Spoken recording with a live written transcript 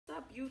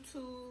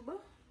YouTube.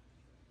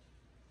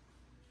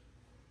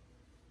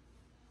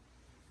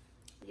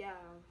 Yeah,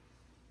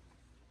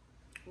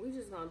 we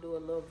just gonna do a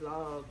little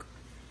vlog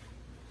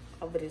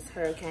over this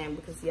hurricane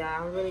because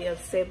y'all, I'm really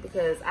upset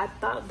because I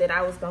thought that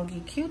I was gonna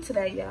get cute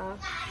today, y'all.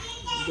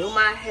 Do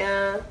my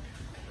hair,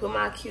 put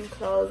my cute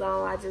clothes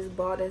on. I just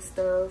bought this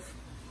stuff.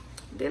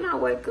 Then I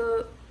wake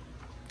up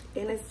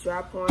and it's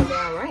dry pouring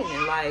down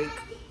raining. Like,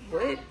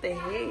 what the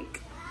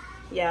heck?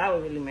 Yeah, I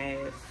was really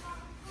mad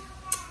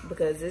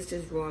because this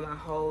just ruined my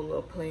whole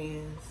little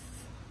plans.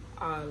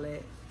 All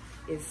that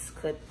is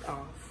cut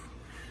off.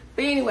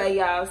 But anyway,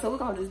 y'all, so we're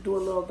gonna just do a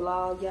little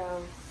vlog,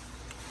 y'all.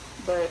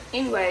 But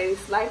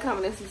anyways, like,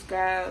 comment, and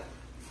subscribe,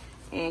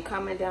 and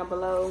comment down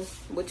below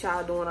what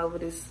y'all doing over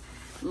this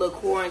little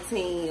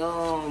quarantine.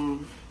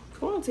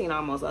 Quarantine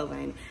almost over,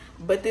 ain't it?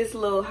 But this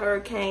little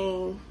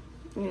hurricane,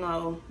 you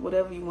know,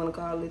 whatever you want to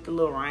call it, the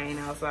little rain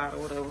outside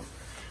or whatever.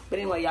 But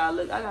anyway, y'all,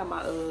 look, I got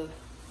my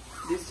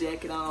this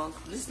jacket on,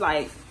 just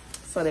like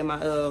so that my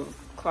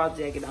cloth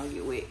jacket don't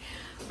get wet.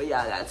 But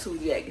y'all, got two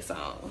jackets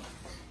on.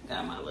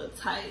 Got my little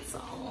tights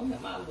on,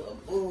 got my little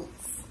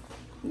boots.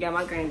 Yeah,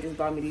 my granny just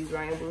bought me these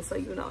rain boots, so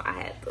you know I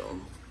had to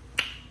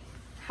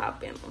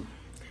hop in them.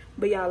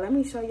 But y'all, let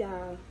me show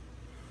y'all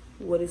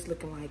what it's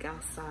looking like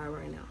outside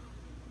right now.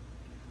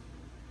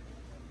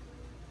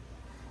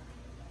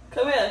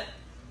 Come here.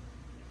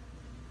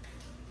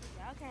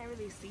 Y'all can't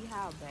really see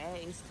how bad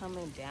it's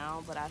coming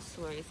down, but I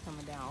swear it's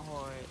coming down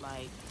hard,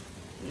 like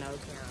no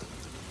cap.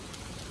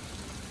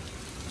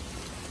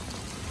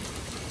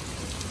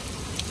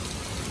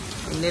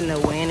 And then the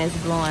wind is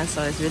blowing,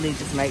 so it's really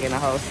just making the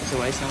whole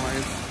situation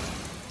worse.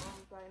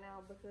 Right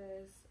now,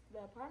 because the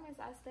apartments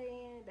I stay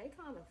in, they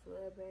kind of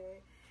flood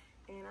bad,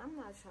 and I'm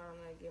not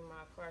trying to get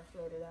my car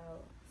flooded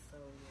out. So,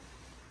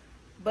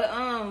 yeah. But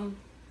I'm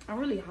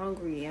really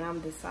hungry, and I'm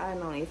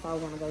deciding on if I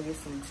want to go get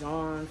some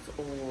joints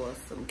or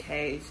some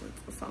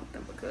Cajuns or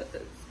something because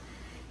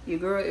your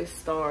girl is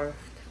starved.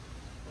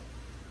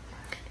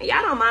 And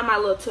y'all don't mind my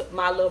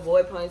little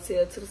boy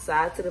ponytail to the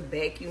side, to the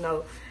back, you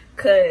know,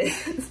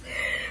 cause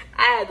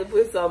I had to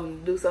do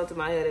something to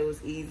my hair that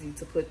was easy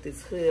to put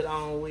this hood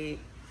on with,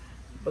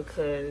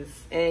 because,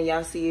 and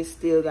y'all see it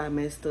still got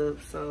messed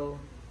up, so,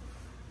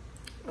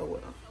 oh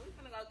well. So we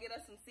finna go get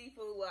us some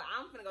seafood. Well,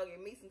 I'm finna go get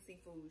me some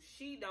seafood.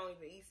 She don't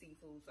even eat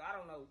seafood, so I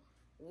don't know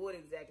what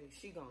exactly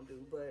she gonna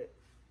do, but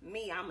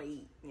me, I'ma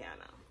eat, yeah, I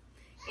know.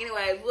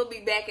 Anyways, we'll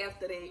be back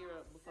after that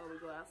before we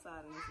go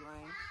outside in this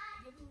rain.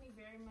 Giving me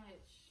very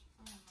much.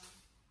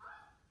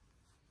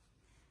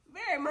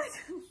 Very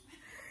much.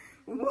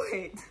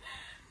 What?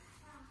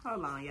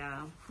 Hold on,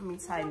 y'all. Let me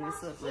tighten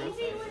this up real fast.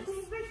 Hey,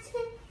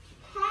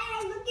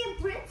 look at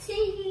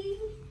Britty.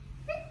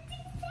 Britty,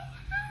 say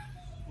hi.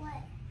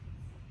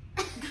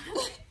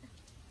 What?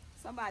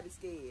 Somebody's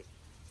scared.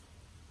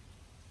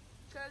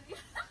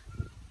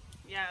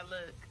 Yeah,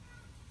 look.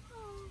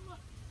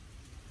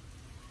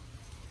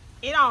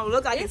 It don't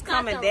look like it's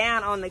coming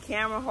down on the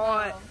camera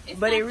hard,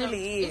 but it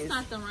really is. It's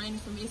not the rain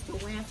for me, it's the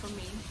wind for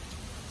me.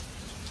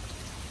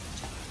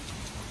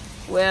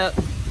 Well,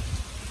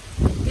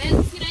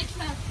 see, they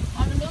said,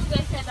 on the news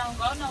they said don't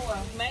go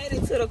nowhere. Made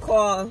it to the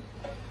car.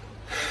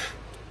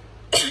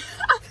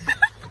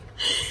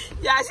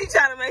 Yeah, she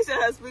trying to make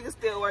sure her speaker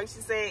still works.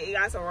 She said it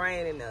got some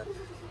rain in there.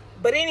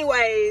 But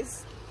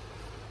anyways,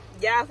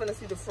 y'all finna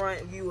see the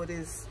front view of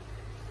this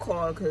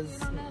car, cause you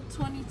don't know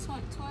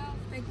 2012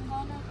 they can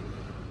go there.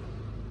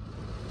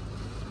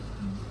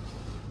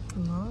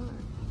 Lord.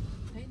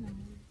 They know.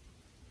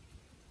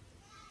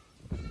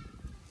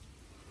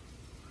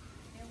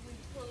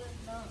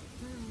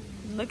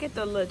 Look at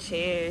the little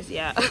chairs,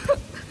 yeah. I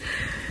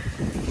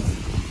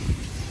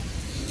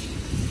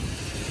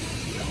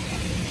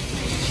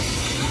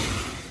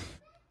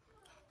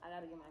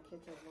gotta get my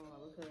ketchup on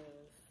because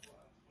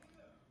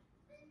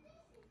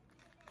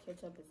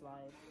ketchup is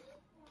life,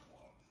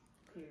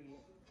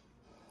 period.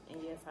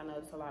 And yes, I know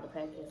it's a lot of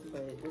packages,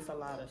 but it's a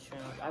lot of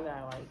shrimp. I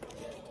got like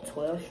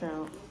 12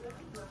 shrimp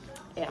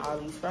and all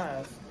these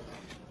fries.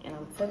 And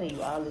I'm telling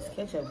you, all this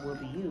ketchup will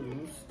be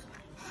used.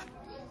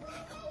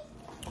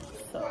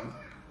 So,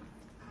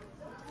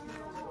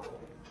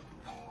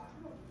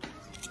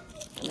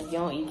 and if you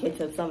don't eat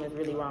ketchup, something's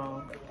really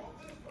wrong.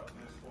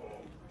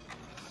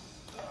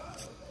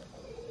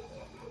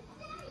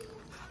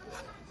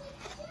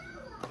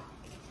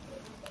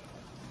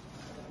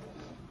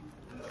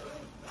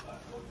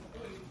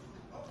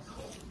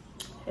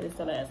 Hey, this is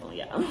the last one,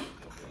 y'all.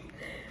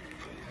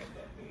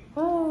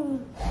 Oh.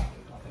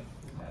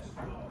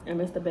 And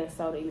it's the best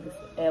soda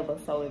ever.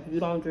 So if you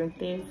don't drink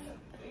this,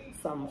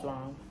 something's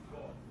wrong.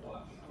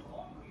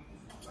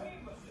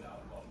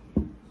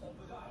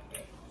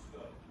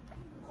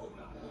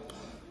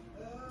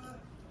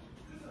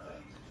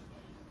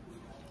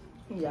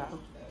 Yeah.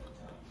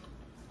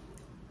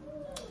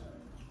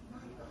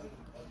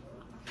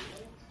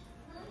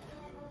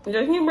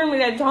 Can you bring me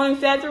that Tony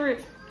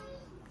Saturated?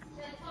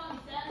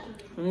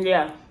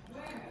 Yeah.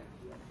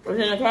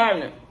 It's in the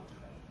cabinet.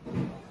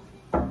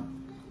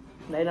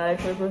 They know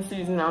they put some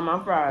seasoning on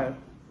my fries.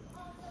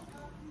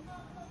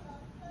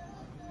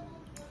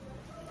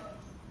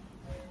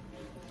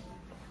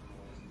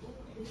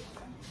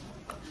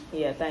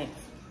 Yeah, thanks.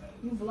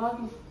 You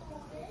vlogging?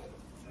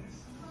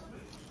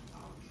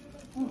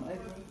 Oh,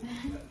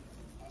 ugly.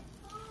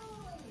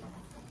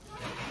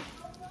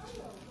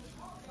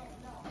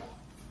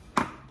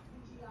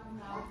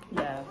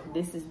 Yeah,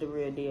 this is the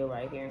real deal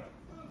right here.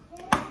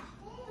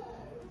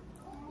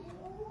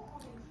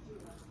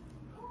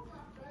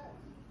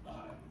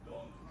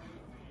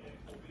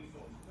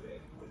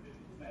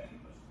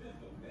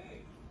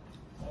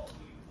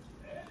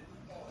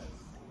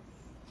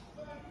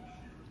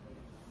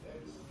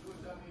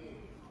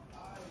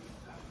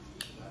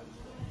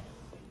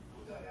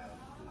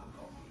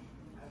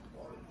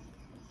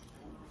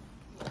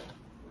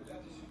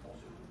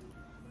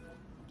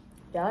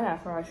 Yeah, I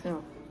got fried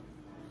shrimp.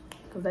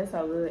 Because they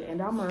so good.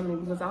 And I'm on me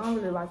because I don't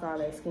really like all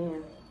that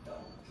skin.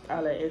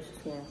 All that extra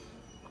skin.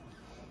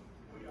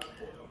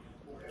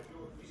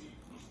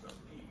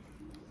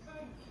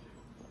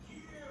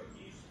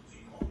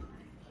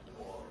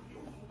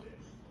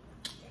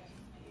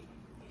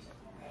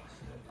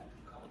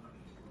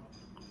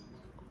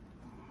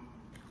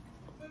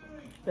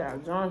 Yeah,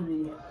 Jones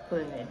be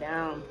putting it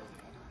down.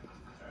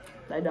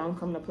 They don't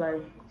come to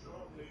play.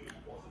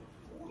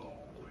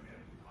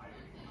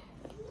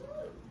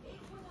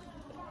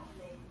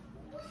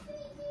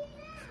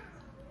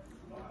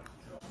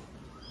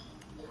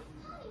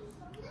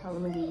 Oh,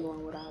 let me give you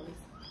one with all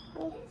this.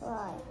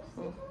 Right.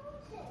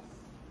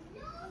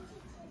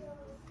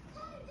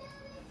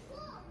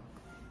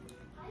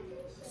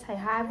 Say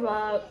hi,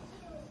 vlog.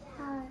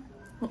 Hi.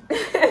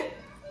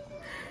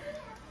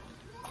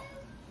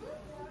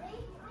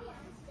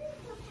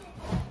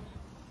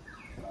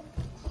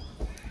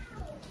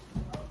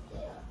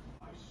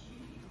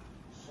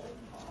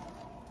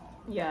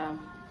 Yeah,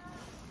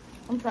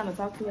 I'm trying to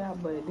talk to y'all,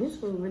 but this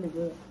food really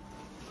good.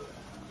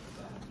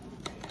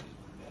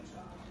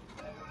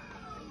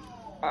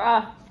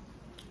 Ah.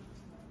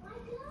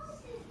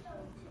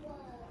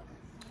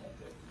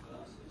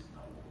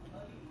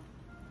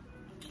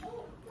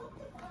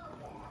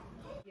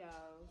 Yo,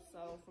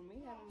 so for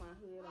me having my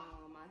hood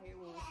on, my hair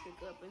won't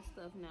stick up and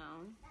stuff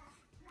now.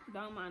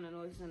 Don't mind the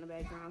noises in the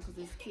background because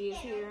there's kids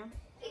here.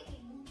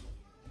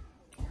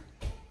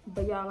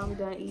 But y'all, I'm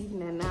done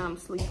eating and now I'm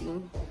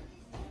sleeping.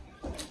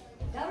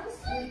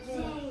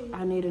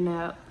 I need a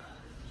nap.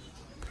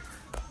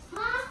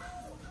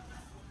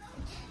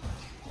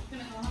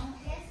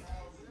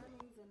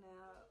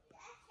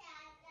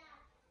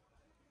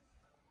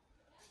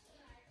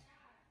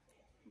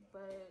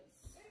 But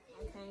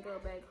I can't go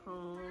back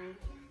home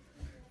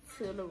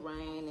till the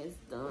rain is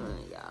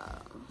done,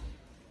 y'all.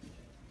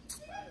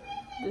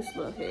 This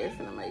little hair's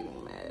gonna make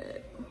me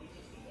mad.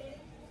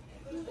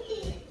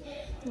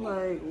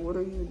 Like, what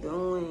are you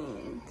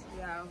doing?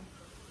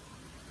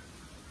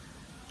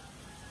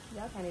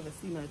 Y'all can't even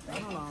see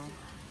nothing. Hold on.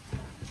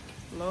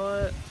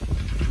 Lord.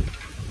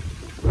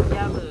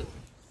 Y'all look.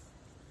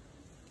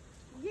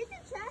 Did the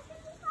traffic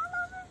just fall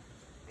over?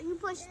 Or you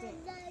pushed it?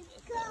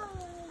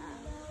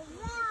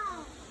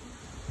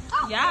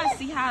 Y'all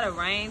see how the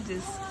rain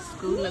just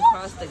scooting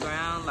across the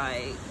ground?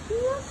 Like,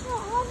 Look at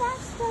all that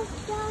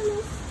stuff down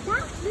there.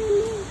 Stop me.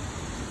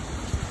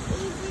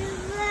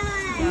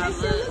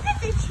 Look at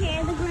the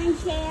chair, the green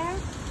chair.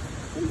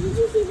 Did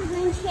you see the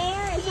green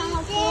chair? It's on the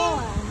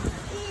floor.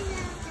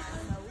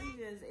 so we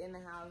just in the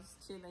house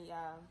chilling,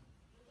 y'all.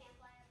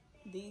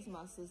 These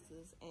my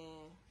sisters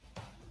and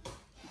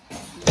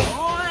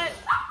Lord.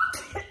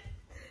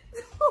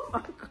 Oh my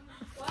God.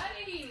 What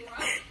are you?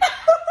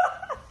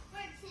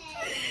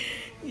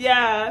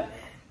 Yeah,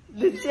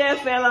 the chair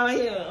fell on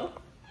him.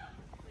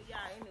 But yeah,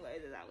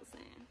 anyways, as I was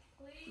saying,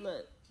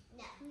 look.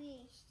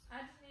 I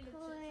just need to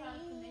try to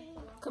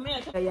connect. Come here.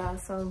 Okay, y'all,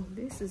 so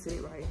this is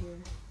it right here.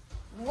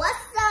 What's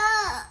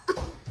up?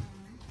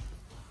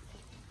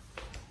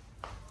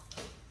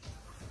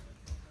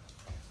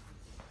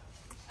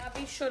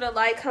 Be sure to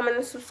like, comment,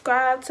 and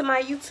subscribe to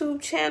my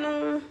YouTube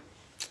channel.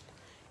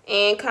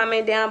 And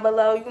comment down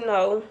below, you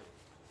know.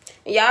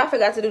 And y'all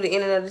forgot to do the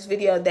ending of this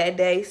video that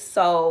day,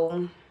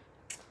 so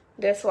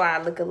that's why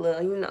I look a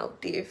little, you know,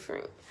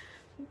 different.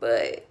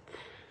 But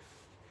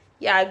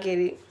y'all get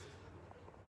it.